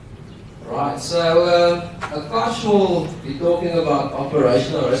Right, so Akash will be talking about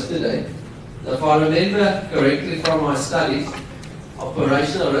operational risk today. Now, if I remember correctly from my studies,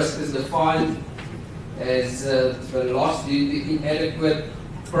 operational risk is defined as the loss due to inadequate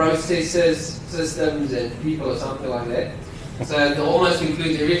processes, systems, and people, or something like that. So it almost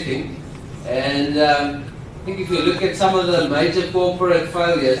includes everything. And I think if you look at some of the major corporate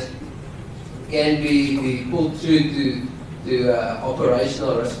failures, can be pulled through to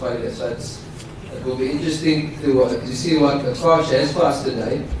operational risk failure. So it will be interesting to see what Akash has for us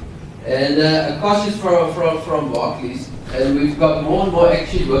today. And Akash is from Barclays, and we've got more and more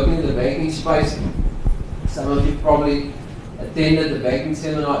actually working in the banking space. Some of you probably attended the banking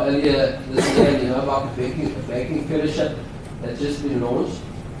seminar earlier this year, and you know about the banking fellowship that's just been launched.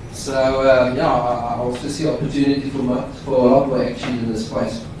 So yeah, I also see opportunity for a lot more action in this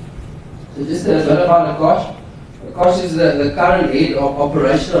space. So just a bit about Akash. Akash is the current head of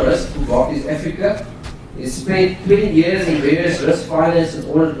operational risk for Barclays Africa. He's spent 20 years in various risk, finance and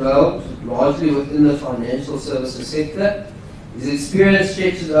audit roles, largely within the financial services sector. His experience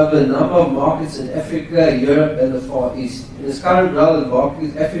stretches over a number of markets in Africa, Europe and the Far East. In his current role at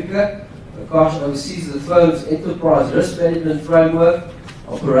Barclays Africa, Akash oversees the firm's enterprise risk management framework,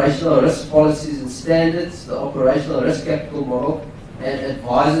 operational risk policies and standards, the operational risk capital model, and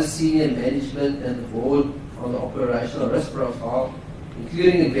advises senior management and the board on the operational risk profile,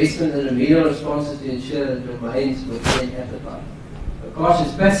 including investment and remedial responses to ensure that it remains within appetite. Akash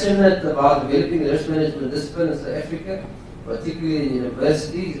is passionate about developing the risk management discipline in South Africa, particularly in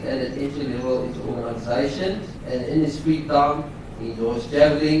universities and at entry level into organizations, and in his free time he enjoys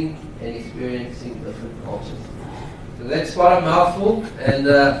traveling and experiencing different cultures. So that's quite a mouthful, and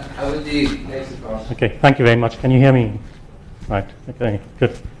over to you. Thanks, Akash. Okay, thank you very much. Can you hear me? Right, okay,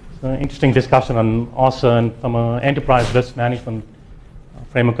 good. So interesting discussion on ASSA, and from an enterprise risk management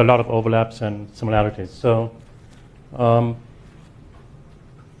framework, a lot of overlaps and similarities. So one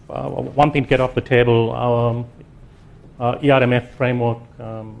thing to get off the table, our ERMF framework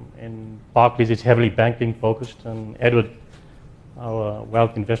in Barclays is heavily banking focused, and Edward, our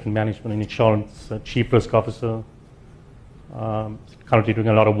wealth investment management and insurance chief risk officer, currently doing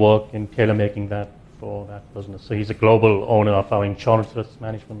a lot of work in tailor making that for that business. So he's a global owner of our insurance risk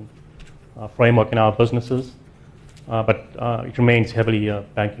management framework in our businesses, but it remains heavily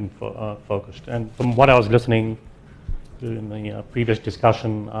banking focused. And from what I was listening to in the previous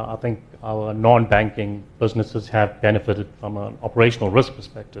discussion, I think our non-banking businesses have benefited from an operational risk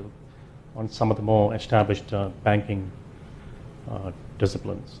perspective on some of the more established banking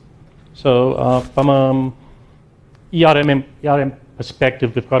disciplines. So from an ERM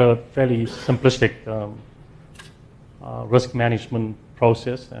perspective, we've got a fairly simplistic risk management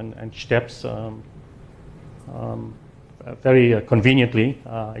process and steps. Very conveniently,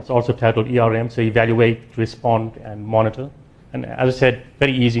 it's also titled ERM, so evaluate, respond, and monitor. And as I said,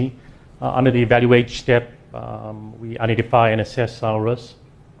 very easy. Under the evaluate step, we identify and assess our risks.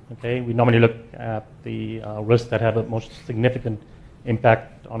 Okay, we normally look at the risks that have a most significant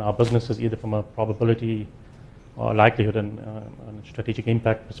impact on our businesses, either from a probability or likelihood and strategic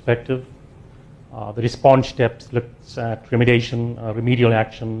impact perspective. The response steps looks at remediation, remedial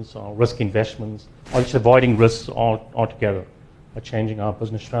actions, or risk investments, or just avoiding risks altogether by changing our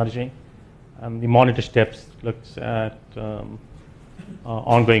business strategy. And the monitor steps looks at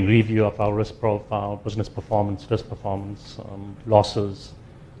ongoing review of our risk profile, business performance, risk performance, losses,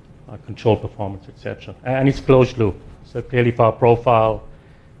 control performance, etc. And it's closed loop. So clearly, if our profile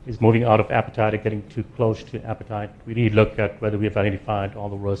is moving out of appetite or getting too close to appetite, we really look at whether we have identified all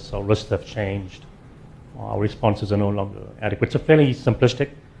the risks or risks have changed, or our responses are no longer adequate. So fairly simplistic.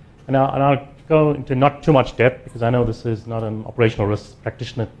 And I'll go into not too much depth, because I know this is not an operational risk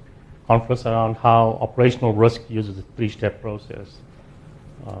practitioner conference, around how operational risk uses a three-step process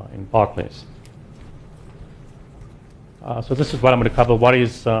in Barclays. So this is what I'm going to cover. What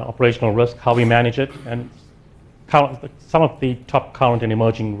is operational risk, how we manage it, and some of the top current and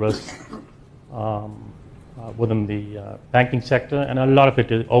emerging risks within the banking sector, and a lot of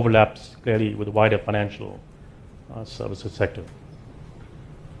it overlaps clearly with the wider financial services sector.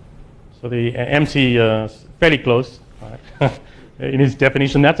 So the MC is fairly close, right? In his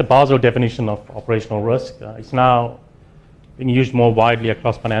definition. That's a Basel definition of operational risk. It's now being used more widely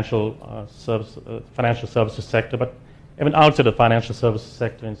across financial services sector, but even outside the financial services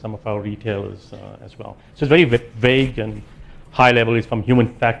sector in some of our retailers as well. So it's very vague and high level. It's from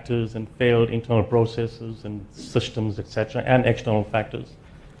human factors and failed internal processes and systems, etc., and external factors.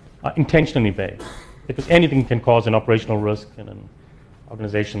 Intentionally vague, because anything can cause an operational risk in an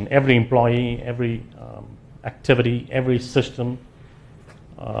organization. Every employee, every activity, every system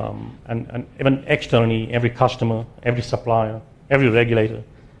and even externally, every customer, every supplier, every regulator.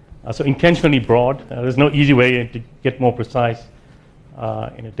 So intentionally broad. There's no easy way to get more precise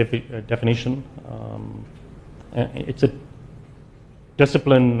in a definition. It's a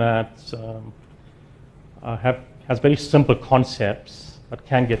discipline that has very simple concepts, but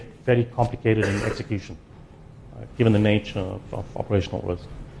can get very complicated in execution, given the nature of operational risk.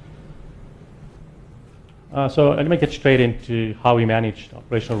 So let me get straight into how we manage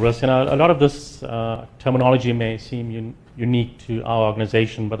operational risk. And a lot of this terminology may seem unique to our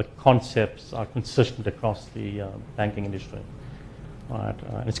organization, but the concepts are consistent across the banking industry. Right?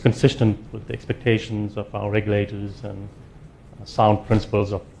 It's consistent with the expectations of our regulators and sound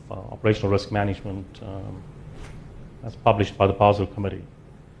principles of operational risk management as published by the Basel Committee.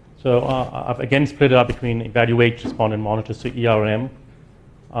 So I've again split it up between evaluate, respond, and monitor, so ERM.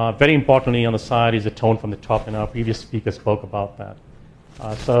 Very importantly on the side is the tone from the top, and our previous speaker spoke about that.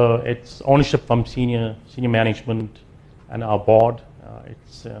 So it's ownership from senior management and our board.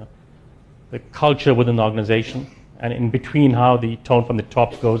 It's the culture within the organization, and in between how the tone from the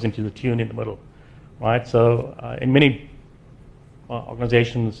top goes into the tune in the middle, right? So in many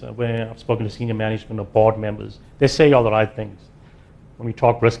organizations where I've spoken to senior management or board members, they say all the right things when we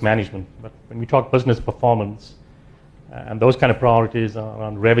talk risk management, but when we talk business performance, and those kind of priorities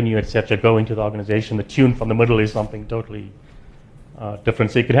around revenue, etc., go into the organization, the tune from the middle is something totally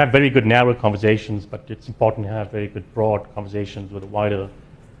different. So you could have very good narrow conversations, but it's important to have very good broad conversations with a wider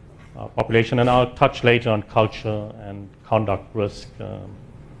population. And I'll touch later on culture and conduct risk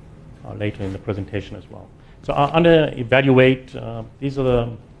later in the presentation as well. So under evaluate, these are the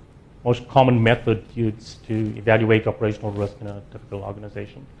most common methods used to evaluate operational risk in a typical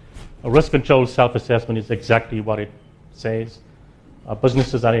organization. A risk control self-assessment is exactly what it says.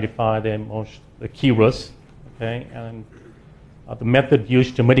 Businesses identify the key risks, okay, and the method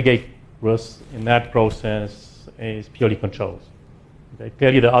used to mitigate risks in that process is purely controls. Okay.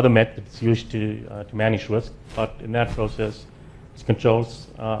 Clearly, there are other methods used to manage risk, but in that process, it's controls.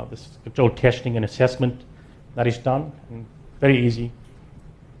 This control testing and assessment that is done, and very easy.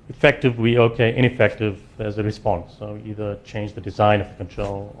 Effective, we okay. Ineffective, there's a response. So either change the design of the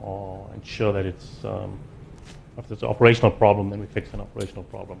control or ensure that it's if there's an operational problem, then we fix an operational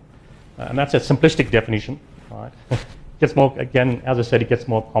problem. And that's a simplistic definition. Right? Gets more, again, as I said, it gets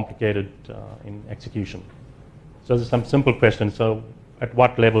more complicated in execution. So there's some simple questions. So at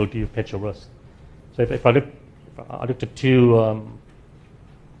what level do you pitch a risk? So if I looked at two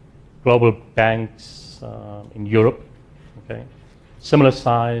global banks in Europe, okay, similar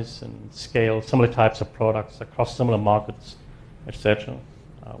size and scale, similar types of products across similar markets, etc.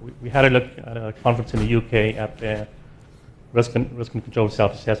 We had a look at a conference in the UK at their risk and control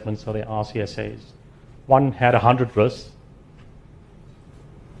self-assessment, so their RCSAs. One had 100 risks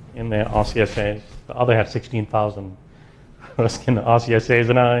in their RCSAs. The other had 16,000 risks in the RCSAs,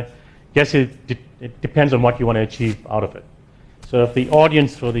 and I guess it depends on what you want to achieve out of it. So if the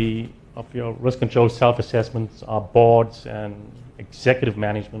audience of your risk control self-assessments are boards and executive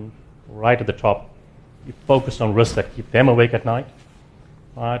management right at the top, you focus on risks that keep them awake at night.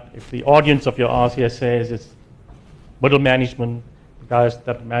 Right? If the audience of your RCSAs is middle management, the guys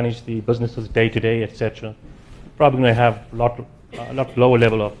that manage the businesses day to day, etc., you're probably going to have a lot lower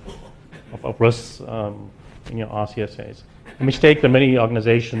level of risks in your RCSAs. The mistake that many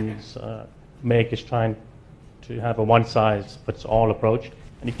organizations make is trying to have a one-size-fits-all approach,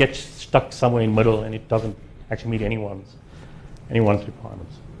 and it gets stuck somewhere in the middle, and it doesn't actually meet anyone's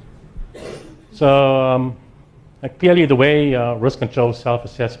requirements. So clearly the way risk control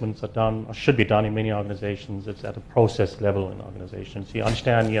self-assessments are done, or should be done in many organizations, it's at a process level in organizations. You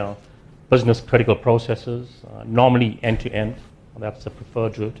understand your business critical processes, normally end-to-end, that's the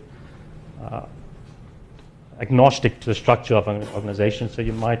preferred route. Agnostic to the structure of an organization, so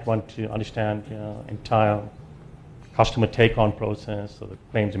you might want to understand the entire customer take-on process, or the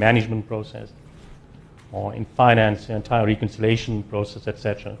claims management process, or in finance, the entire reconciliation process,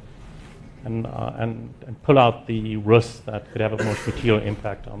 etc., and pull out the risks that could have a most material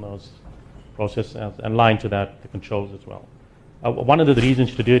impact on those processes, and line to that the controls as well. One of the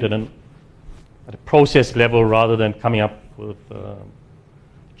reasons to do it at a process level rather than coming up with a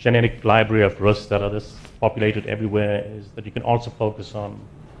genetic library of risks that are this populated everywhere is that you can also focus on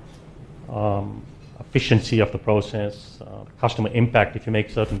efficiency of the process, customer impact if you make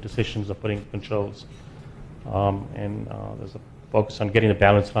certain decisions of putting controls, and there's a focus on getting the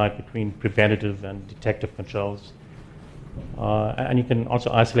balance right between preventative and detective controls. And you can also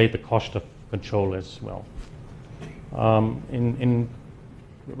isolate the cost of control as well.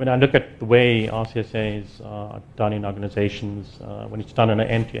 when I look at the way RCSAs are done in organizations, when it's done on an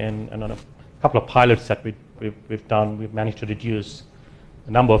end-to-end and on a couple of pilots that we've done, we've managed to reduce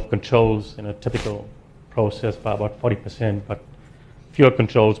the number of controls in a typical process by about 40%, but fewer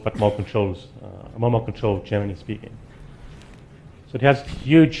controls, but more controls, more control, generally speaking. So it has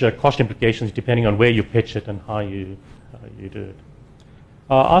huge cost implications depending on where you pitch it and how you do it.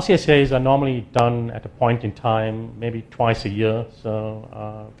 RCSAs are normally done at a point in time, maybe twice a year,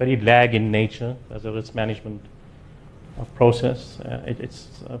 so very lag in nature as a risk management process. It's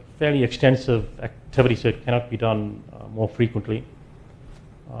a fairly extensive activity, so it cannot be done more frequently.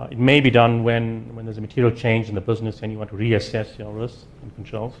 It may be done when there's a material change in the business and you want to reassess your risks and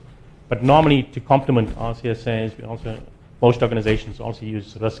controls. But normally, to complement RCSAs, most organizations also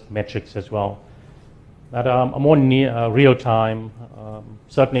use risk metrics as well that are more real-time,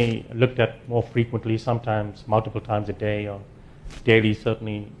 certainly looked at more frequently, sometimes multiple times a day or daily,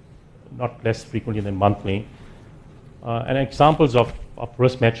 certainly not less frequently than monthly. And examples of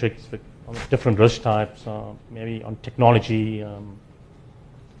risk metrics on different risk types, maybe on technology,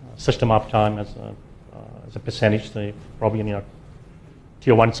 system uptime as a percentage. So probably in your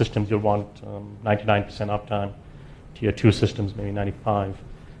tier 1 systems you'll want 99% uptime. Tier 2 systems maybe 95%.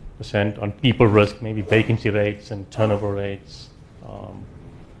 On people risk, maybe vacancy rates and turnover rates.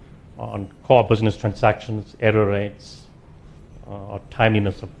 On core business transactions, error rates, or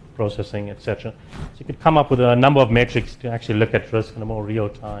timeliness of processing, etc. So you could come up with a number of metrics to actually look at risk on a more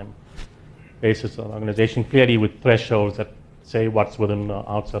real-time basis of organization, clearly with thresholds that say what's within or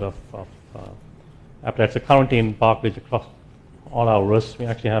outside of appetite. So currently in Barclays, across all our risks, we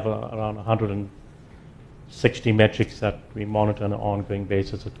actually have around 160 metrics that we monitor on an ongoing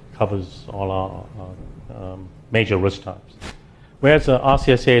basis. It covers all our major risk types. Whereas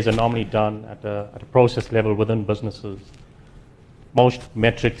RCSAs are normally done at a process level within businesses, most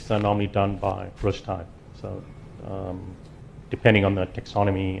metrics are normally done by risk type. So depending on the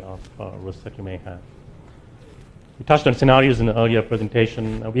taxonomy of risks that you may have. We touched on scenarios in the earlier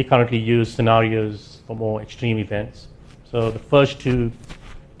presentation. We currently use scenarios for more extreme events. So the first two,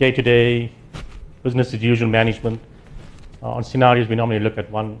 day-to-day, business as usual management. On scenarios, we normally look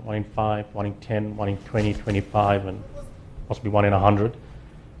at 1 in 5, 1 in 10, 1 in 20, 25, and possibly 1 in 100.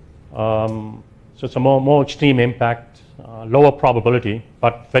 So it's a more extreme impact, lower probability,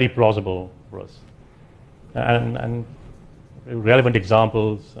 but very plausible risk. And relevant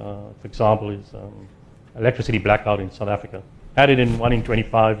examples, for example, is electricity blackout in South Africa. Had it in 1 in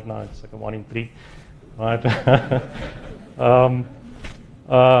 25, now it's like a 1 in 3. Right?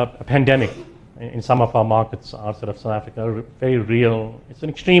 A pandemic in some of our markets outside of South Africa, very real. It's an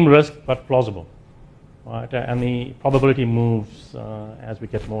extreme risk, but plausible. Right? And the probability moves as we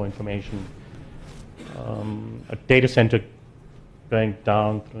get more information. A data center going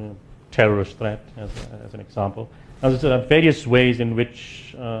down through a terrorist threat, as an example. Now, there's various ways in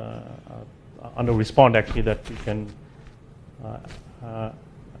which, under respond actually, that we can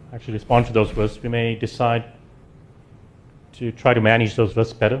actually respond to those risks. We may decide to try to manage those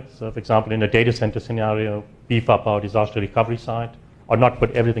risks better. So, for example, in a data center scenario, beef up our disaster recovery side, or not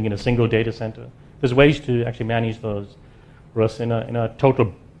put everything in a single data center. There's ways to actually manage those risks. In a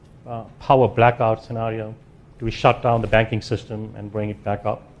total power blackout scenario, do we shut down the banking system and bring it back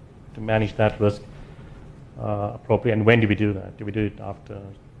up to manage that risk appropriately? And when do we do that? Do we do it after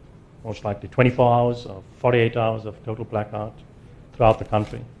most likely 24 hours or 48 hours of total blackout throughout the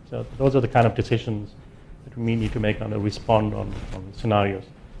country? So those are the kind of decisions that we need to make on a respond on scenarios.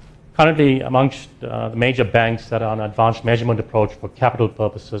 Currently, amongst the major banks that are on an advanced measurement approach for capital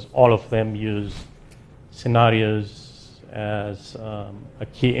purposes, all of them use scenarios as a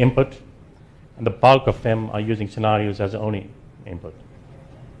key input, and the bulk of them are using scenarios as the only input,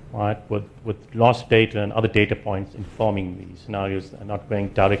 right? With loss data and other data points informing these scenarios and not going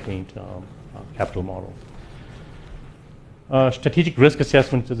directly into our capital models. Strategic risk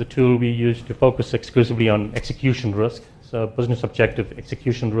assessment is a tool we use to focus exclusively on execution risk. So business objective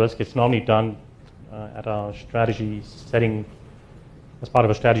execution risk, it's normally done at our strategy setting, as part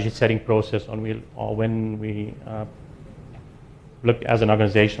of a strategy setting process, or when we look as an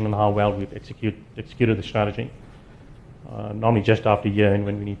organization on how well we've executed the strategy. Normally just after a year and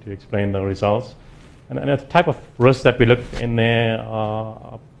when we need to explain the results. And the type of risks that we look in there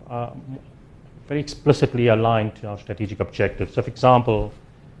are very explicitly aligned to our strategic objectives. So for example,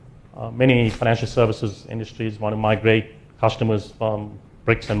 many financial services industries want to migrate customers from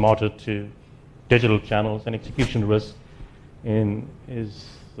bricks and mortar to digital channels, and execution risk is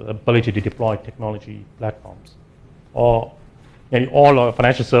the ability to deploy technology platforms. Or all our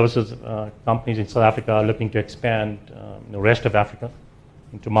financial services companies in South Africa are looking to expand in the rest of Africa.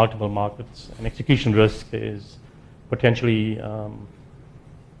 into multiple markets. And execution risk is potentially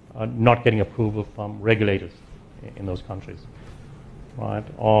not getting approval from regulators in those countries, right?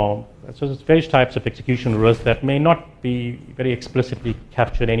 Or so there's various types of execution risk that may not be very explicitly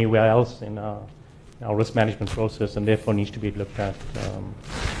captured anywhere else in our risk management process, and therefore needs to be looked at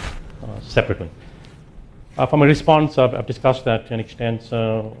separately. From a response, I've discussed that to an extent.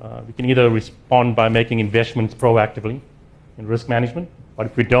 So we can either respond by making investments proactively in risk management, but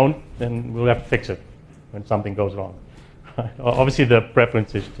if we don't, then we'll have to fix it when something goes wrong. Obviously, the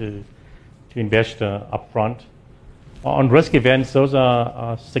preference is to invest upfront. On risk events, those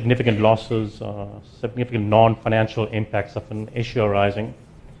are significant losses, significant non-financial impacts of an issue arising.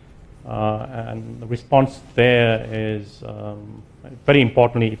 And the response there is, very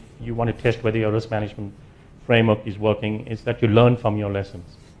importantly, if you want to test whether your risk management framework is working, is that you learn from your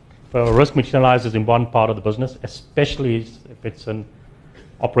lessons. If a risk materializes in one part of the business, especially if it's an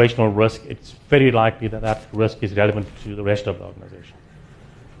operational risk, it's very likely that that risk is relevant to the rest of the organization.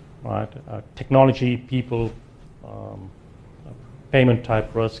 Right? Technology, people, payment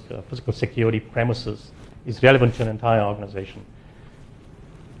type risk, physical security, premises is relevant to an entire organization.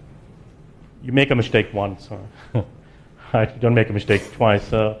 You make a mistake once, right? You don't make a mistake twice.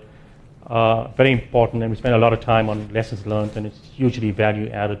 Very important, and we spend a lot of time on lessons learned, and it's hugely value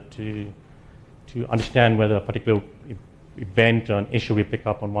added to understand whether a particular event or an issue we pick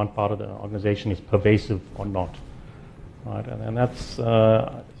up on one part of the organization is pervasive or not. Right? And that's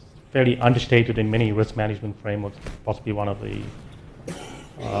fairly understated in many risk management frameworks, possibly one of the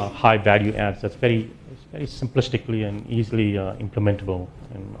high value adds that's very simplistically and easily implementable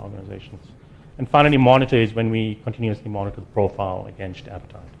in organizations. And finally, monitor is when we continuously monitor the profile against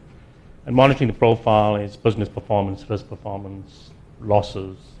appetite. And monitoring the profile is business performance, risk performance,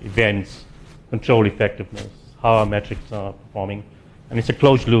 losses, events, control effectiveness, how our metrics are performing. And it's a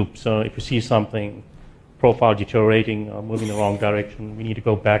closed loop, so if you see something, profile deteriorating or moving in the wrong direction, we need to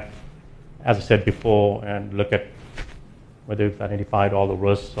go back, as I said before, and look at whether we've identified all the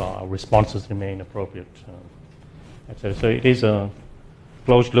risks or our responses remain appropriate, etc. So it is a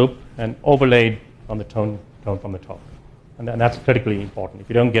closed loop and overlaid on the tone from the top. And that's critically important. If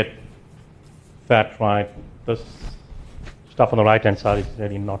you don't get that right, this stuff on the right-hand side is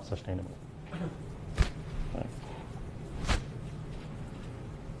really not sustainable.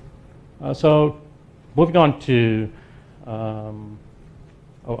 So moving on to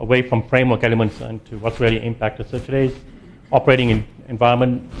away from framework elements and to what's really impacted. So today's operating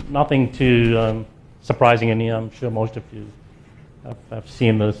environment, nothing too surprising in here. I'm sure most of you have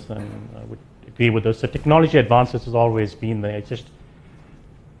seen this and would agree with this. So technology advances has always been there. It's just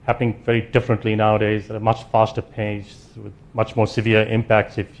happening very differently nowadays at a much faster pace with much more severe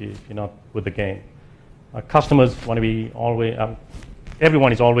impacts if you're not with the game. Customers want to be always,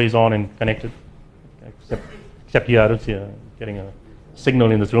 everyone is always on and connected, except you. I don't see getting a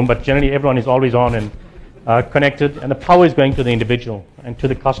signal in this room, but generally everyone is always on and connected, and the power is going to the individual and to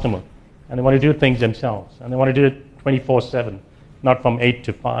the customer, and they want to do things themselves, and they want to do it 24/7, not from 8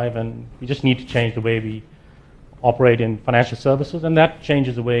 to 5, and we just need to change the way we operate in financial services, and that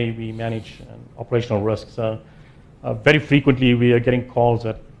changes the way we manage operational risks. Very frequently we are getting calls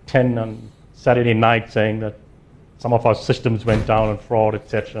at 10 on Saturday night saying that some of our systems went down on fraud,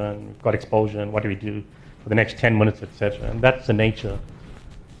 etc., and we've got exposure, and what do we do for the next 10 minutes, etc. And that's the nature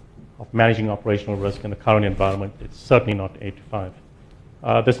of managing operational risk in the current environment. It's certainly not 8 to 5.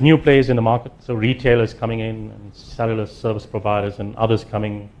 There's new players in the market, so retailers coming in, and cellular service providers, and others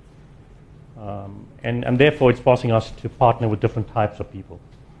coming, and therefore it's forcing us to partner with different types of people,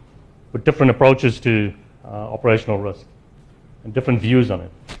 with different approaches to operational risk, and different views on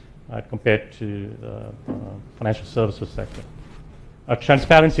it, right, compared to the financial services sector.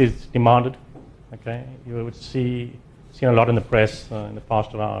 Transparency is demanded. Okay, you would seen a lot in the press in the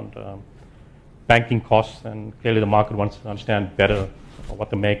past around banking costs, and clearly the market wants to understand better what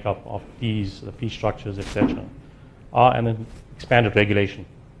the makeup of fees, the fee structures, etc., are, and then expanded regulation.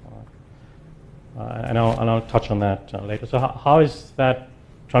 And I'll touch on that later. So how is that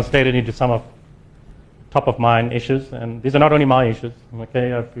translated into some of top-of-mind issues? And these are not only my issues.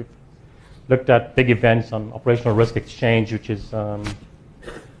 Okay, we've looked at big events on operational risk exchange, which is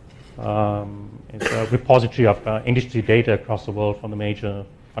it's a repository of industry data across the world from the major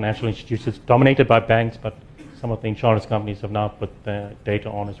financial institutions, dominated by banks, but some of the insurance companies have now put their data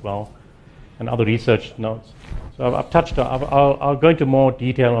on as well, and other research notes. So I'll go into more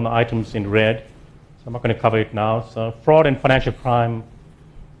detail on the items in red, so I'm not going to cover it now. So fraud and financial crime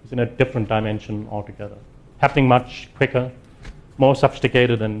is in a different dimension altogether, happening much quicker, more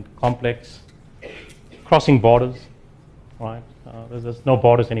sophisticated and complex, crossing borders, right? There's no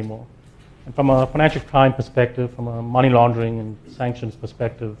borders anymore. And from a financial crime perspective, from a money laundering and sanctions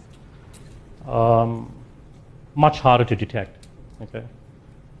perspective, much harder to detect. Okay,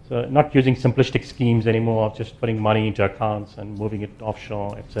 so not using simplistic schemes anymore of just putting money into accounts and moving it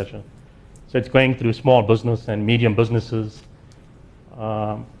offshore, etc. So it's going through small business and medium businesses.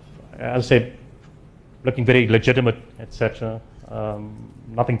 As I said, looking very legitimate, etc.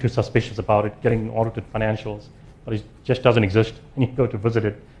 Nothing too suspicious about it. Getting audited financials, but it just doesn't exist when you go to visit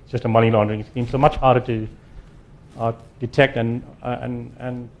it. It's just a money laundering scheme. So much harder to detect and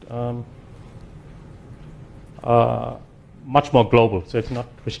much more global. So it's not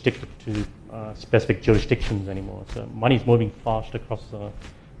restricted to specific jurisdictions anymore. So money is moving fast across the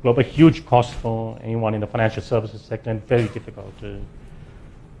globe. A huge cost for anyone in the financial services sector, and very difficult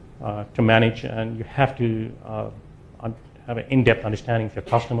to manage. And you have to have an in-depth understanding of your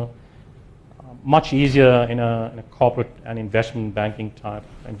customer. Much easier in a corporate and investment banking type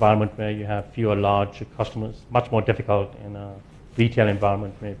environment where you have fewer large customers. Much more difficult in a retail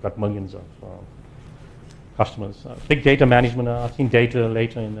environment where you've got millions of customers. Big data management, I've seen data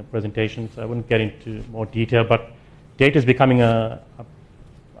later in the presentation, so I wouldn't get into more detail, but data is becoming a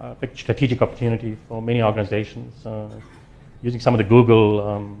big strategic opportunity for many organizations. Using some of the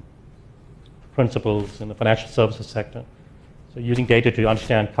Google principles in the financial services sector. So using data to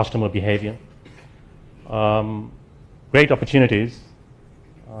understand customer behavior. Great opportunities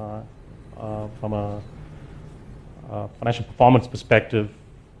from a financial performance perspective,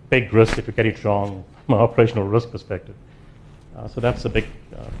 big risk if you get it wrong from an operational risk perspective. So that's a big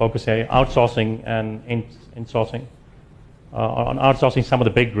focus area. Outsourcing and insourcing. On outsourcing, some of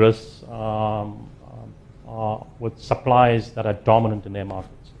the big risks are with suppliers that are dominant in their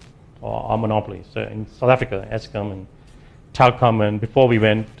markets or are monopolies. So in South Africa, Eskom and Telkom, and before we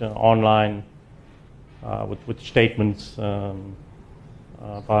went online with statements via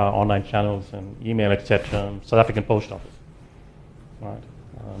online channels and email, etc. South African Post Office, right,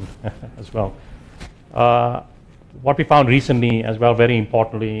 as well. What we found recently as well, very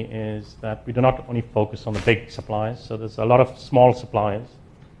importantly, is that we do not only focus on the big suppliers. So there's a lot of small suppliers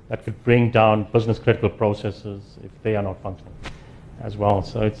that could bring down business critical processes if they are not functioning as well.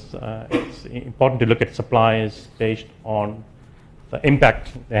 So it's important to look at suppliers based on the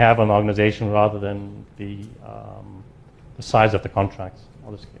impact they have on the organization rather than the size of the contracts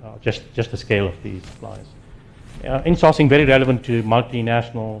or just the scale of the suppliers. Insourcing, very relevant to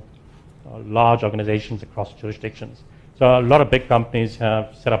multinational large organizations across jurisdictions. So a lot of big companies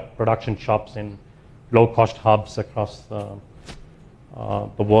have set up production shops in low-cost hubs across the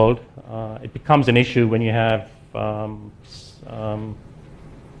world. It becomes an issue when you have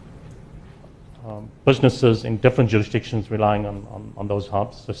businesses in different jurisdictions relying on those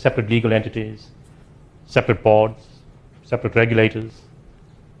hubs. So separate legal entities, separate boards, separate regulators,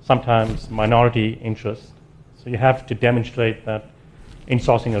 sometimes minority interests. So you have to demonstrate that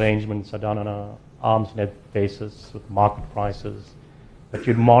insourcing arrangements are done on an arm's length basis with market prices, that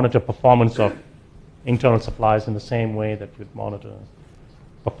you'd monitor performance of internal suppliers in the same way that you'd monitor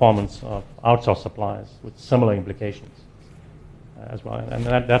performance of outsourced suppliers with similar implications as well. And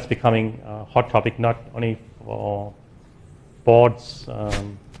that's becoming a hot topic, not only for boards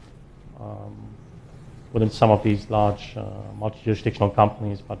within some of these large multi-jurisdictional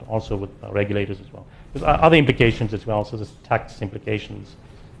companies, but also with regulators as well. There's other implications as well, so there's tax implications,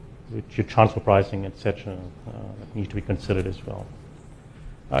 which your transfer pricing, etc., that need to be considered as well.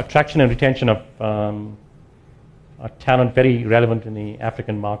 Attraction and retention of talent, very relevant in the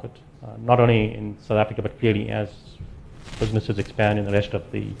African market, not only in South Africa, but clearly as businesses expand in the rest of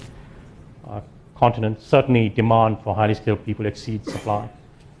the continent. Certainly demand for highly skilled people exceeds supply.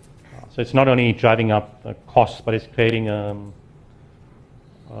 So it's not only driving up the costs, but it's creating a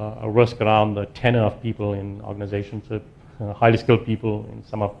risk around the tenure of people in organizations. So highly skilled people in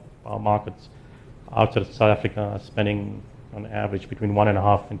some of our markets outside of South Africa are spending on average between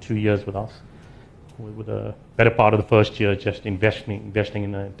 1.5 and 2 years with us, with a better part of the first year just investing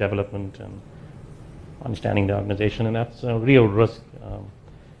in the development and understanding the organization, and that's a real risk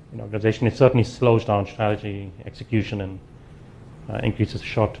in the organization. It certainly slows down strategy execution and increases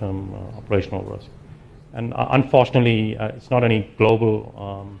short-term operational risk. And unfortunately, it's not only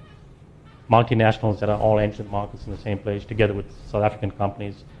global multinationals that are all entering markets in the same place together with South African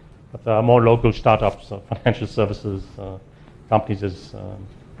companies, but there are more local startups, financial services companies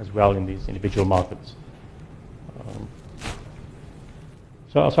as well in these individual markets.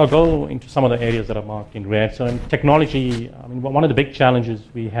 So I'll go into some of the areas that are marked in red. So in technology, I mean, one of the big challenges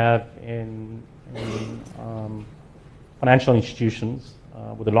we have in financial institutions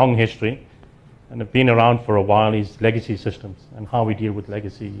with a long history and have been around for a while is legacy systems and how we deal with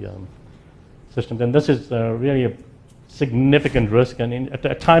legacy systems. And this is really a significant risk, and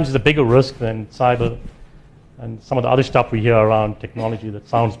at times it's a bigger risk than cyber and some of the other stuff we hear around technology that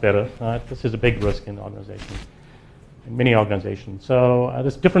sounds better. This is a big risk in organizations, in many organizations. So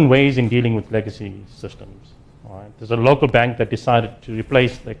there's different ways in dealing with legacy systems. Right? There's a local bank that decided to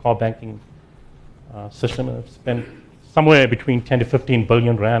replace their core banking system and have spent somewhere between 10 to 15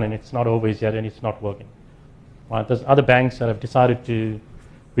 billion rand, and it's not always yet, and it's not working. Right? There's other banks that have decided to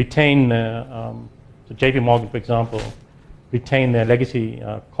retain, so JP Morgan, for example, retain their legacy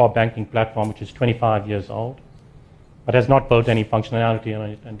core banking platform, which is 25 years old, but has not built any functionality on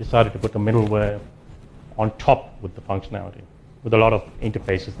it and decided to put the middleware on top with the functionality, with a lot of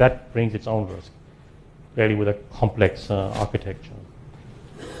interfaces. That brings its own risk, really, with a complex architecture.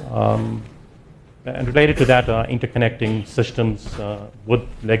 And related to that are interconnecting systems with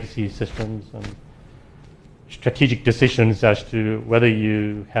legacy systems and strategic decisions as to whether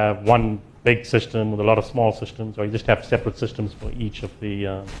you have one big system with a lot of small systems, or you just have separate systems for each of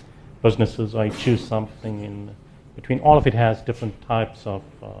the businesses, or you choose something in between. All of it has different types of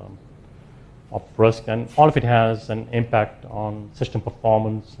risk, and all of it has an impact on system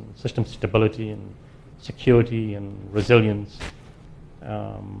performance and system stability and security and resilience.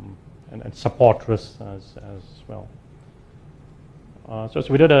 And support risks as well. So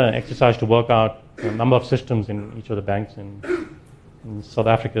we did an exercise to work out the number of systems in each of the banks in South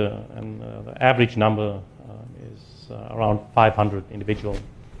Africa, and the average number is around 500 individual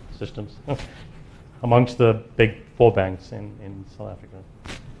systems amongst the big 4 banks in South Africa.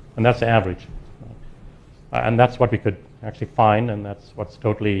 And that's the average. And that's what we could actually find, and that's what's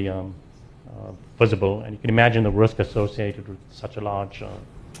totally visible. And you can imagine the risk associated with such a large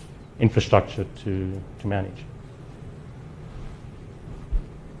infrastructure to manage.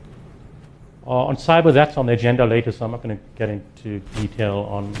 On cyber, that's on the agenda later, so I'm not going to get into detail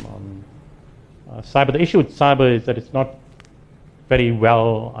on cyber. The issue with cyber is that it's not very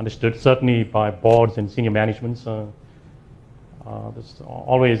well understood, certainly by boards and senior management. So there's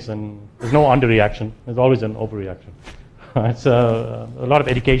always there's no underreaction, there's always an overreaction. It's a lot of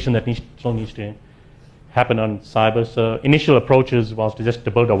education that still needs to happen on cyber. So initial approaches was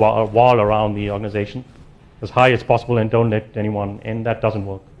to build a wall around the organization as high as possible and don't let anyone in. That doesn't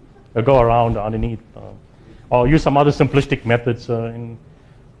work. They'll go around underneath, or use some other simplistic methods. In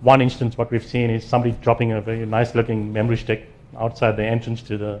one instance, what we've seen is somebody dropping a very nice-looking memory stick outside the entrance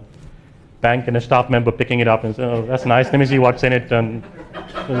to the bank, and a staff member picking it up and saying, "Oh, that's nice. Let me see what's in it." And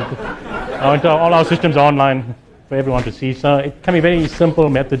all our systems are online for everyone to see. So it can be very simple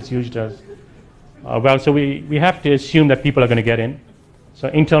methods used as well. So we have to assume that people are going to get in. So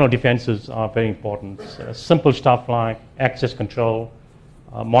internal defenses are very important. Simple stuff like access control,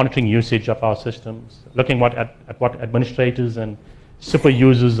 monitoring usage of our systems, looking at what administrators and super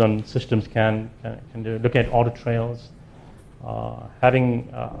users on systems can do, looking at audit trails,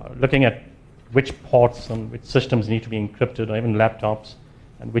 looking at which ports and which systems need to be encrypted, or even laptops,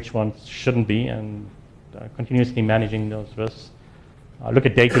 and which ones shouldn't be, and continuously managing those risks. Look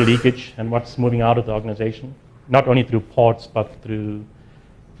at data leakage and what's moving out of the organization, not only through ports, but through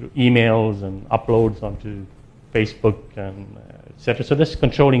emails and uploads onto Facebook and etc. So this is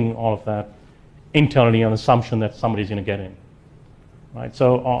controlling all of that internally on the assumption that somebody's going to get in. Right.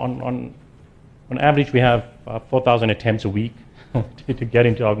 So on average, we have 4,000 attempts a week to get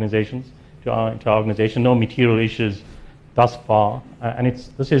into organizations. Into our organization, no material issues thus far, and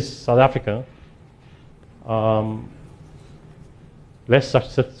this is South Africa. Less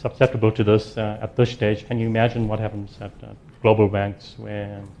susceptible to this at this stage. Can you imagine what happens at global banks,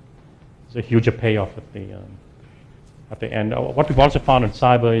 where there's a huge payoff at the end? What we've also found in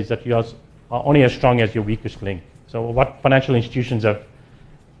cyber is that you are only as strong as your weakest link. So what financial institutions have,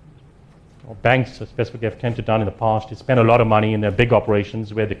 or banks specifically, have tended to done in the past is spend a lot of money in their big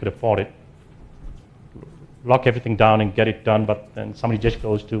operations where they could afford it, lock everything down and get it done, but then somebody just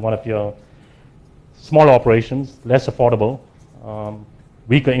goes to one of your smaller operations, less affordable,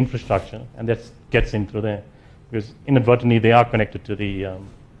 weaker infrastructure, and that gets in through there, because inadvertently they are connected to the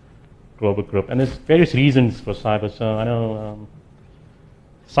global group. And there's various reasons for cyber. So I know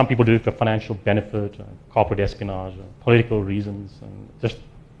some people do it for financial benefit, corporate espionage, political reasons, and just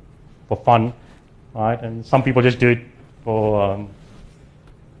for fun, right? And some people just do it for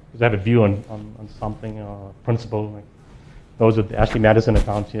because they have a view on something or principle. Like those with the Ashley Madison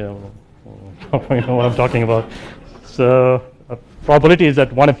accounts here you know what I'm talking about. So probability is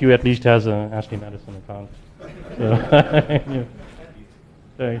that one of you at least has an Ashley Madison account.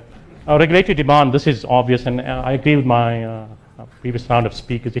 So, our regulatory demand, this is obvious, and I agree with my previous round of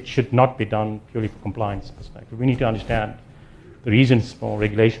speakers, it should not be done purely for compliance perspective. We need to understand the reasons for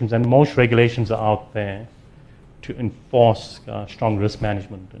regulations, and most regulations are out there to enforce strong risk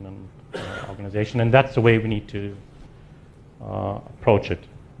management in an organization, and that's the way we need to approach it.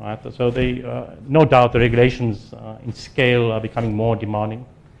 Right? So no doubt the regulations in scale are becoming more demanding.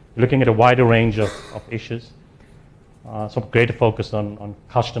 We're looking at a wider range of issues. Some greater focus on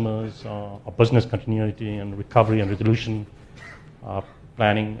customers, or business continuity and recovery and resolution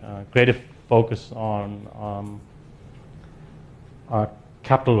planning, greater focus on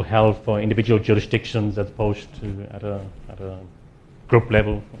capital health for individual jurisdictions as opposed to at a group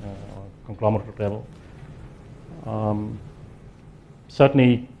level or conglomerate level.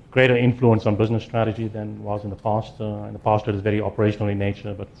 Certainly greater influence on business strategy than was in the past. In the past it was very operational in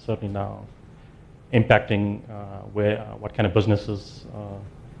nature, but certainly now impacting what kind of businesses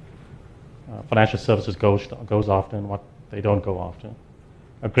financial services goes after and what they don't go after.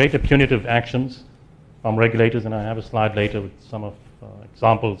 Greater punitive actions from regulators, and I have a slide later with some of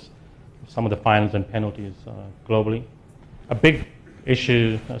examples of some of the fines and penalties globally. A big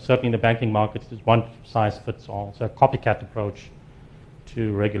issue, certainly in the banking markets, is one size fits all. So a copycat approach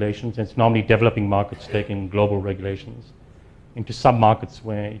to regulations. It's normally developing markets taking global regulations into some markets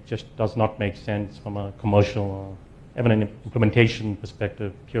where it just does not make sense from a commercial or even an implementation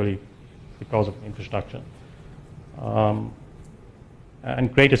perspective, purely because of infrastructure.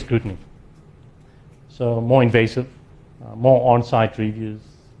 And greater scrutiny. So more invasive, more on-site reviews,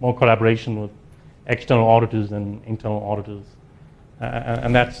 more collaboration with external auditors and internal auditors,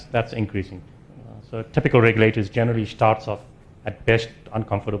 and that's increasing. So typical regulators generally starts off at best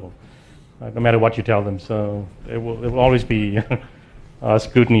uncomfortable, no matter what you tell them. So there will always be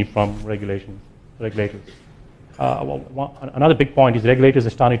scrutiny from regulators. Another big point is regulators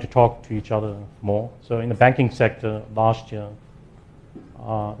are starting to talk to each other more. So in the banking sector last year,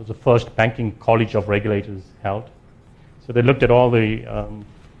 there was the first banking college of regulators held. So they looked at all the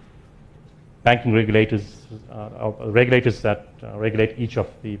banking regulators, regulators that regulate each of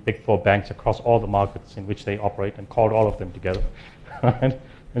the big four banks across all the markets in which they operate, and called all of them together and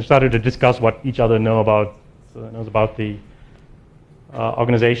started to discuss what each other knows about the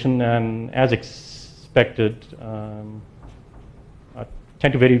organization. And as expected,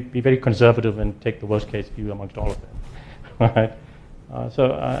 tend to be very conservative and take the worst case view amongst all of them. Right?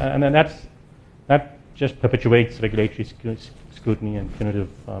 And then that just perpetuates regulatory scrutiny and punitive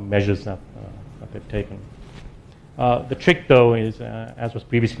measures that they've taken. The trick, though, is, as was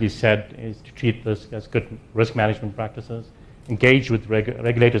previously said, is to treat this as good risk management practices, engage with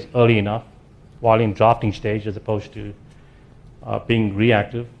regulators early enough while in drafting stage as opposed to being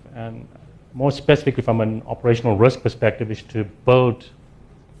reactive, and more specifically from an operational risk perspective is to build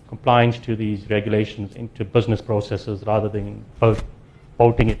compliance to these regulations into business processes rather than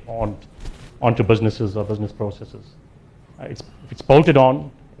bolting it onto businesses or business processes. If it's bolted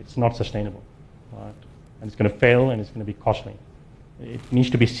on, it's not sustainable, right? And it's going to fail and it's going to be costly. It needs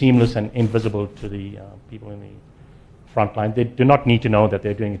to be seamless and invisible to the people in the front line. They do not need to know that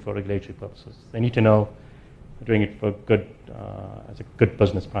they're doing it for regulatory purposes. They need to know they're doing it for good, as a good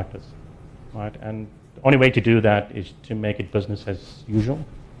business practice, right? And the only way to do that is to make it business as usual,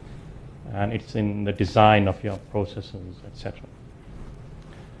 and it's in the design of your processes, etc.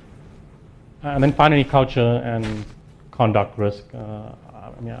 And then finally, culture and conduct risk.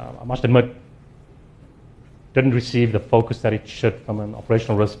 I must admit, didn't receive the focus that it should from an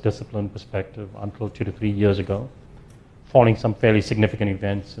operational risk discipline perspective until 2 to 3 years ago, following some fairly significant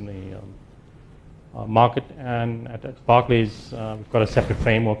events in the market. And at Barclays, we've got a separate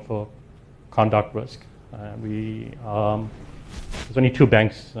framework for conduct risk. There's only two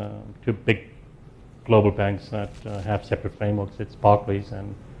banks, two big global banks that have separate frameworks. It's Barclays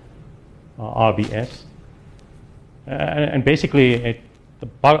and RBS. And basically,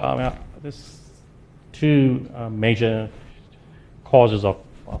 there's two major causes of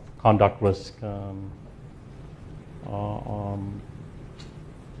conduct risk in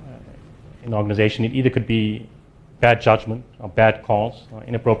an organization. It either could be bad judgment or bad calls or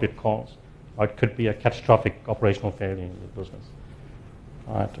inappropriate calls, or it could be a catastrophic operational failure in the business.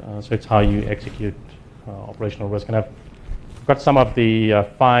 Right, so it's how you execute operational risk. And I've got some of the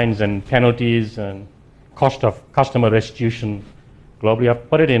fines and penalties and cost of customer restitution globally. I've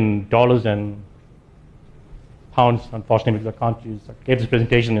put it in dollars and pounds, unfortunately, because I can't use. I gave this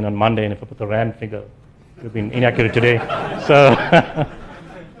presentation on Monday, and if I put the rand figure, it would have been inaccurate today. So,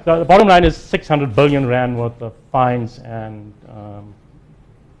 so the bottom line is 600 billion rand worth of fines and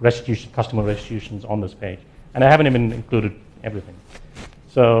customer restitutions on this page, and I haven't even included everything.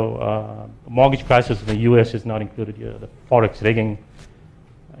 So mortgage crisis in the US is not included here. The forex rigging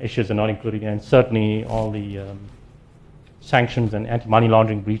issues are not included here, and certainly all the sanctions and anti-money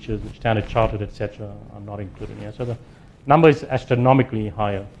laundering breaches, which Standard Chartered, etc., are not included here. So the number is astronomically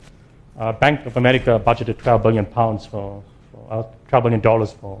higher. Bank of America budgeted £12 billion for $12 billion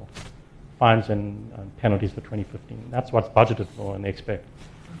for fines and penalties for 2015. That's what's budgeted for, and they expect.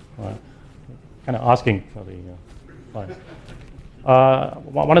 Kind of asking for the fines.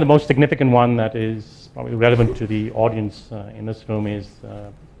 One of the most significant one that is probably relevant to the audience in this room is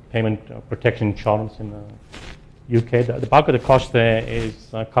payment protection insurance in the UK. The bulk of the cost there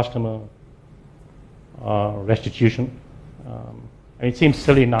is customer restitution. And it seems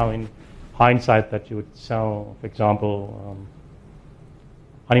silly now in hindsight that you would sell, for example,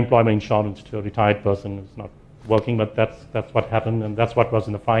 unemployment insurance to a retired person who's not working, but that's what happened, and that's what was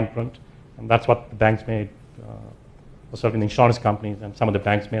in the fine print, and that's what the banks made, or certainly the insurance companies, and some of the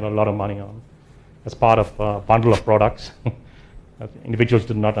banks made a lot of money on as part of a bundle of products. Individuals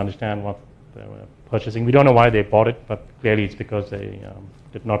did not understand what they were purchasing. We don't know why they bought it, but clearly it's because they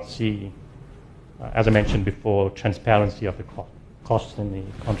did not see, as I mentioned before, transparency of the costs in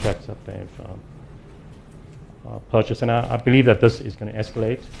the contracts that they've purchased. And I believe that this is going to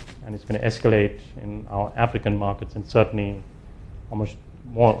escalate, and it's going to escalate in our African markets, and certainly almost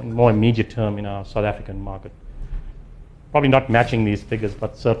more immediate term in our South African market. Probably not matching these figures,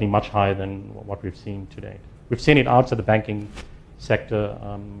 but certainly much higher than what we've seen to date. We've seen it outside the banking sector,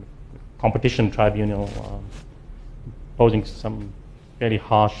 competition tribunal posing some fairly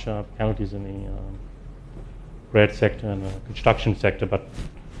harsh penalties in the bread sector and the construction sector, but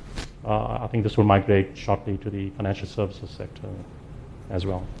I think this will migrate shortly to the financial services sector as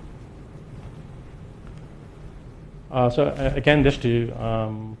well. So again, just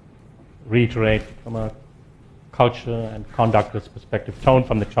to reiterate from a culture and conduct perspective, tone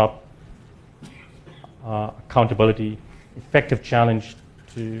from the top, accountability, effective challenge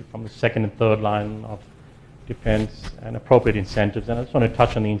from the second and third line of defense, and appropriate incentives. And I just want to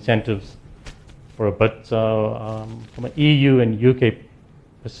touch on the incentives for a bit. So from an EU and UK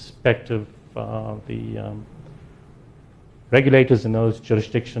perspective, the regulators in those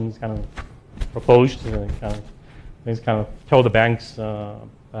jurisdictions kind of proposed, kind of told the banks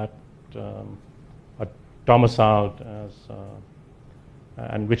that are domiciled as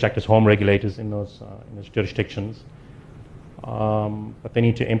and which act as home regulators in those jurisdictions, but they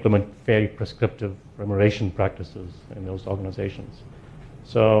need to implement very prescriptive remuneration practices in those organizations.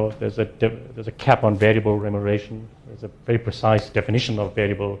 So there's a cap on variable remuneration. There's a very precise definition of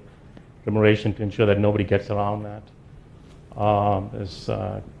variable remuneration to ensure that nobody gets around that. There's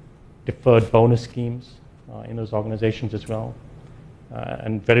deferred bonus schemes in those organizations as well.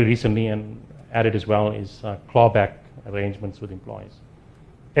 And very recently, and added as well, is clawback arrangements with employees,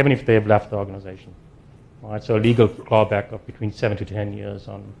 even if they've left the organization. All right, so a legal clawback of between 7 to 10 years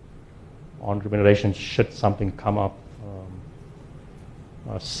on remuneration should something come up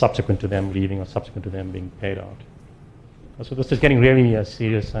subsequent to them leaving or subsequent to them being paid out. So this is getting really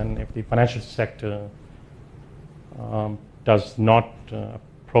serious, and if the financial sector does not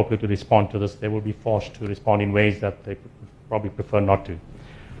appropriately respond to this, they will be forced to respond in ways that they probably prefer not to,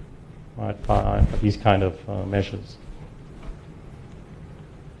 right, by these kind of measures.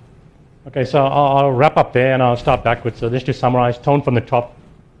 Okay, so I'll wrap up there and I'll start backwards. So just to summarize, tone from the top,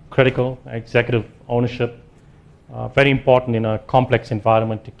 critical, executive ownership, very important in a complex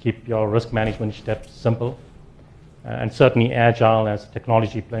environment to keep your risk management steps simple, and certainly agile as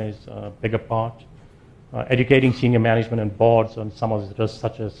technology plays a bigger part. Educating senior management and boards on some of the risks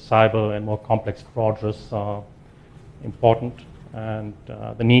such as cyber and more complex fraud risks are important, and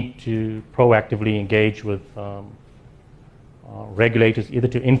the need to proactively engage with regulators, either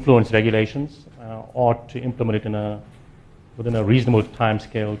to influence regulations or to implement it within a reasonable time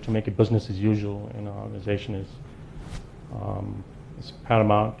scale to make it business as usual in our organization is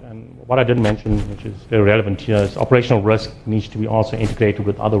paramount. And what I didn't mention, which is very relevant here, is operational risk needs to be also integrated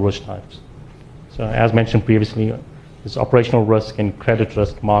with other risk types. So as mentioned previously, there's operational risk in credit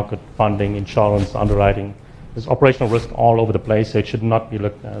risk, market, funding, insurance, underwriting. There's operational risk all over the place, so it should not be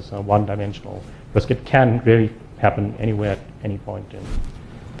looked at as a one-dimensional risk. It can really happen anywhere at any point in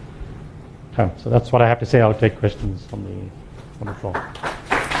time. So that's what I have to say. I'll take questions from the floor.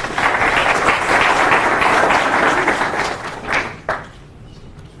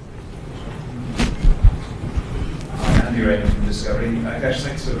 From Discovery. Akash,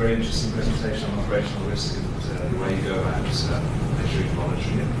 thanks for a very interesting presentation on operational risk and the way you go about measuring and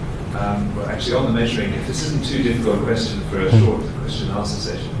monitoring it. Well, actually, on the measuring, if this isn't too difficult a question for a short question and answer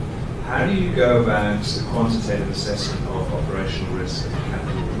session, How do you go about the quantitative assessment of operational risk and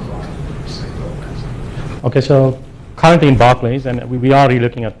capital required for say gold banks? Okay, so currently in Barclays, and we are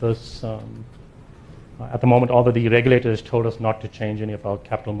relooking at this at the moment, although the regulator has told us not to change any of our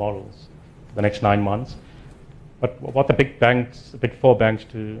capital models for the next 9 months. But what the big banks, the big 4 banks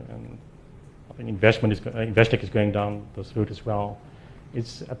do, and I think Investec is going down this route as well,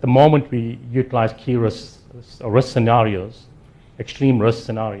 is at the moment we utilize key risk scenarios, extreme risk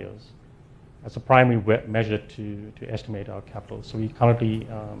scenarios, as a primary measure to estimate our capital. So we currently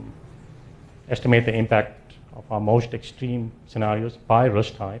estimate the impact of our most extreme scenarios by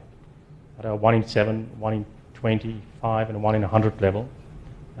risk type at a 1 in 7, 1 in 25, and a 1 in 100 level.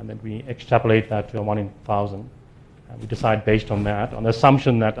 And then we extrapolate that to a 1 in 1,000. And we decide based on that, on the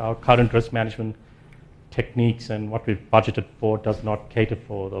assumption that our current risk management techniques and what we've budgeted for does not cater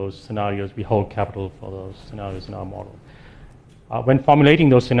for those scenarios. We hold capital for those scenarios in our model. When formulating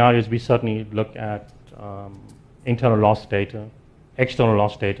those scenarios, we certainly look at internal loss data, external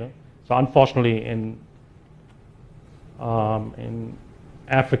loss data. So unfortunately, in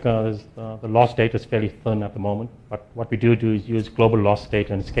Africa, the loss data is fairly thin at the moment. But what we do is use global loss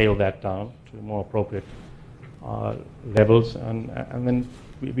data and scale that down to more appropriate levels. And then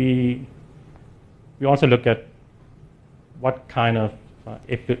we also look at what kind of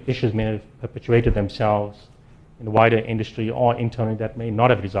issues may have perpetuated themselves in the wider industry or internally that may not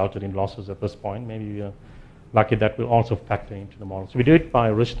have resulted in losses at this point. Maybe we are lucky that will also factor into the model. So we do it by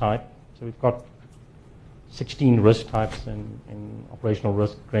risk type. So we've got 16 risk types in operational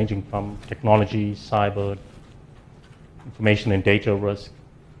risk, ranging from technology, cyber, information and data risk,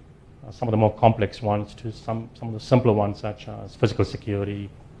 some of the more complex ones to some of the simpler ones such as physical security,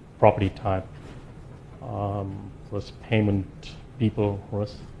 property type, risk, payment, people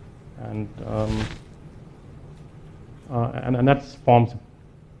risk, and that forms a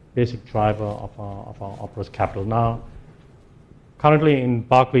basic driver of our op-risk capital. Now, currently in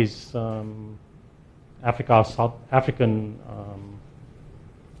Barclays, South African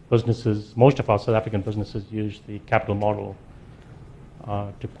businesses, most of our South African businesses use the capital model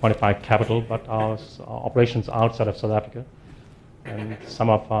to quantify capital, but our operations outside of South Africa and some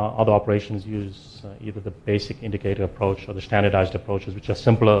of our other operations use either the basic indicator approach or the standardized approaches, which are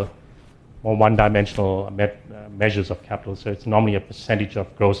simpler, more one-dimensional measures of capital. So it's normally a percentage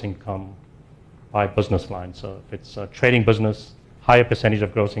of gross income by business line. So if it's a trading business, higher percentage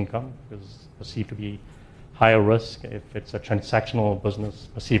of gross income is perceived to be higher risk. If it's a transactional business,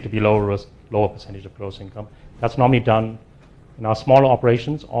 perceived to be lower risk, lower percentage of gross income. That's normally done in our smaller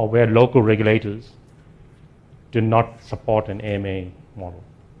operations or where local regulators do not support an AMA model.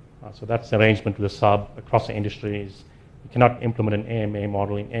 So that's the arrangement with the sub across the industries. You cannot implement an AMA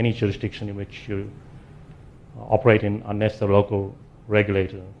model in any jurisdiction in which you operate in unless the local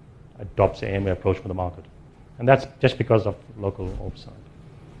regulator adopts the AMA approach for the market. And that's just because of local oversight.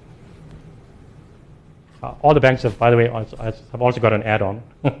 All the banks have, by the way, have also got an add-on.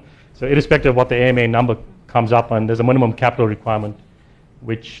 So irrespective of what the AMA number comes up on, there's a minimum capital requirement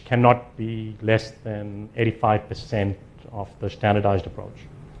which cannot be less than 85% of the standardized approach.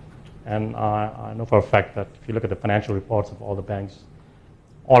 And I know for a fact that if you look at the financial reports of all the banks,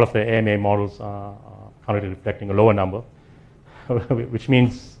 all of the AMA models are currently reflecting a lower number, which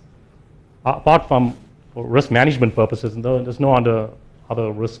means, apart from for risk management purposes, there's no other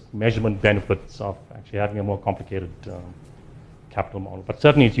risk measurement benefits of actually having a more complicated capital model. But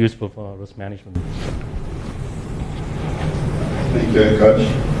certainly it's useful for risk management. Thank you, Akash.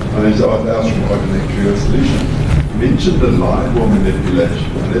 My name is Akash from Connect Solutions. You mentioned the LIBOR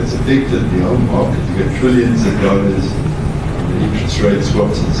manipulation, and that's affected the whole market. You get trillions of dollars on the interest rate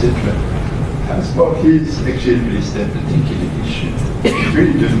swaps, etc. Has Barclays actually addressed that particular issue? It's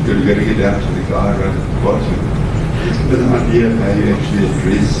very difficult. You've got to get down to the guy right at the bottom. Let's give an idea of how you actually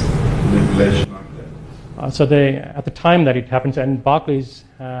address manipulation like that. So at the time that it happens, and Barclays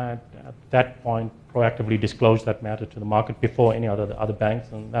had at that point proactively disclosed that matter to the market before any other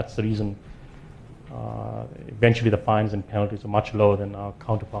banks, and that's the reason eventually the fines and penalties are much lower than our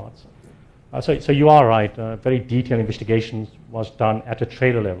counterparts. So you are right, very detailed investigation was done at a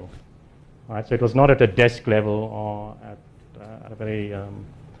trader level. Right? So it was not at a desk level or at a very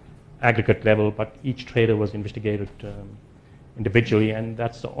aggregate level, but each trader was investigated individually, and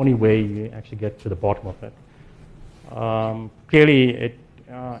that's the only way you actually get to the bottom of it. Clearly, it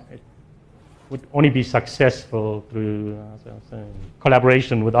would only be successful through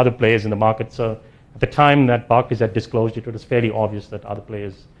collaboration with other players in the market. So at the time that Barclays had disclosed it, it was fairly obvious that other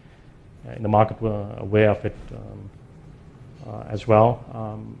players in the market were aware of it. as well.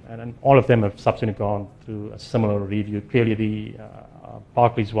 And all of them have subsequently gone through a similar review. Clearly, the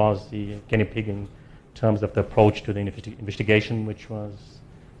Barclays was the guinea pig in terms of the approach to the investigation, which was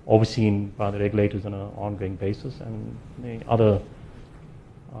overseen by the regulators on an ongoing basis, and the other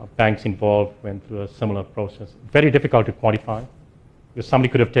banks involved went through a similar process. Very difficult to quantify, because somebody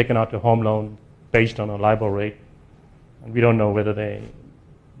could have taken out a home loan based on a LIBOR rate, and we don't know whether they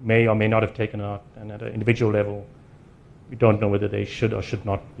may or may not have taken out, and at an individual level, we don't know whether they should or should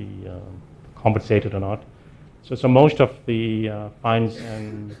not be compensated or not. So most of the fines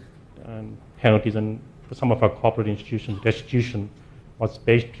and penalties, and for some of our corporate institutions, restitution was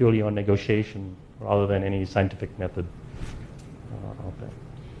based purely on negotiation rather than any scientific method out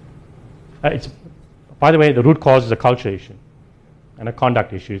there. By the way, the root cause is a culture issue and a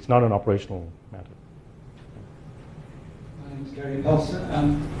conduct issue. It's not an operational matter. My name is Gary Pelser.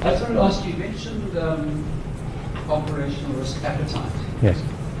 I just wanted to ask, you mentioned operational risk appetite. Yes.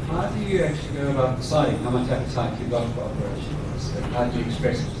 How do you actually go about deciding how much appetite you've got for operational risk, and how do you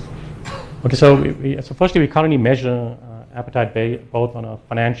express it? Okay, so firstly, we currently measure appetite both on a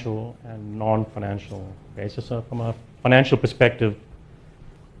financial and non-financial basis. So from a financial perspective,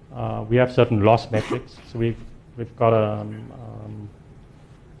 we have certain loss metrics. So we've got a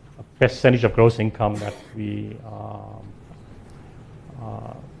percentage of gross income that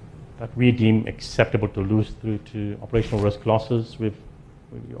we deem acceptable to lose through to operational risk losses. We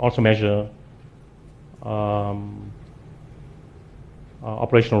also measure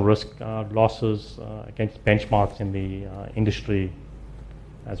operational risk losses against benchmarks in the industry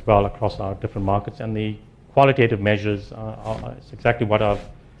as well across our different markets. And the qualitative measures is exactly what I've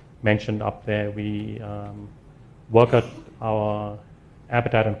mentioned up there. We work at our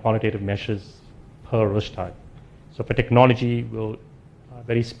appetite and qualitative measures per risk type. So for technology, we'll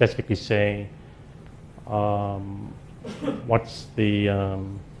very specifically say what's the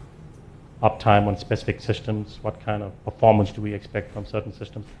uptime on specific systems, what kind of performance do we expect from certain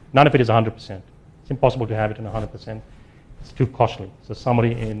systems. None of it is 100%. It's impossible to have it in 100%. It's too costly. So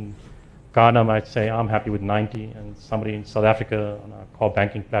somebody in Ghana might say, I'm happy with 90, and somebody in South Africa on our core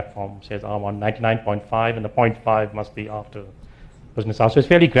banking platform says, I want 99.5, and the 0.5 must be after business hours. So it's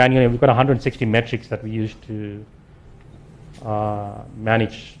fairly granular. We've got 160 metrics that we use to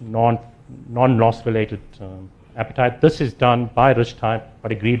manage non-loss related appetite. This is done by risk type,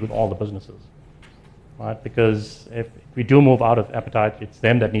 but agreed with all the businesses, right? Because if we do move out of appetite, it's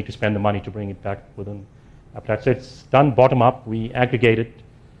them that need to spend the money to bring it back within appetite. So it's done bottom up. We aggregate it,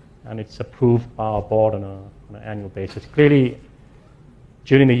 and it's approved by our board on an annual basis. Clearly,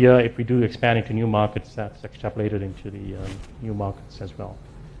 during the year, if we do expand into new markets, that's extrapolated into the new markets as well.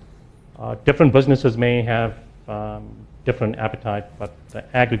 Different businesses may have different appetite, but the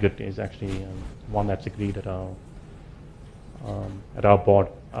aggregate is actually one that's agreed at our board.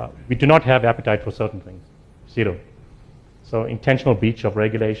 We do not have appetite for certain things, zero. So intentional breach of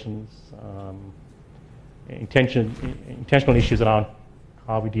regulations, intentional issues around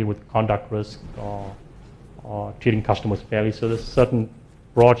how we deal with conduct risk or treating customers fairly. So there's certain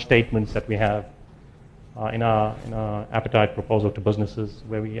broad statements that we have in our appetite proposal to businesses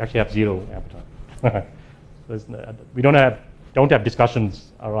where we actually have zero appetite. We don't have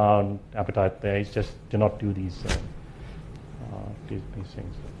discussions around appetite there. It's just do not do these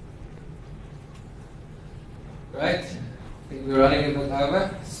things. Right. I think we're running a bit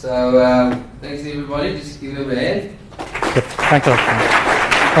over. So thanks everybody. Just give them a hand. Thank you.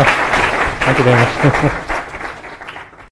 Thank you very much.